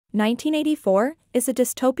1984 is a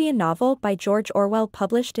dystopian novel by George Orwell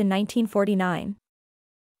published in 1949.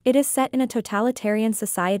 It is set in a totalitarian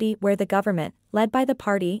society where the government, led by the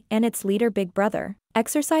party and its leader Big Brother,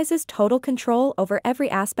 exercises total control over every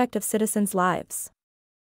aspect of citizens' lives.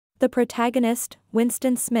 The protagonist,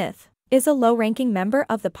 Winston Smith, is a low-ranking member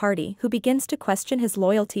of the party who begins to question his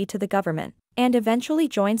loyalty to the government, and eventually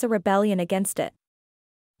joins a rebellion against it.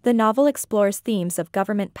 The novel explores themes of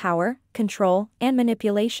government power, control, and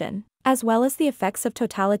manipulation, as well as the effects of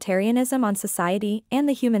totalitarianism on society and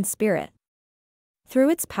the human spirit. Through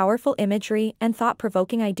its powerful imagery and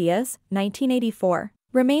thought-provoking ideas, 1984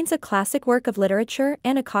 remains a classic work of literature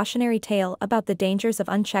and a cautionary tale about the dangers of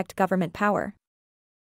unchecked government power.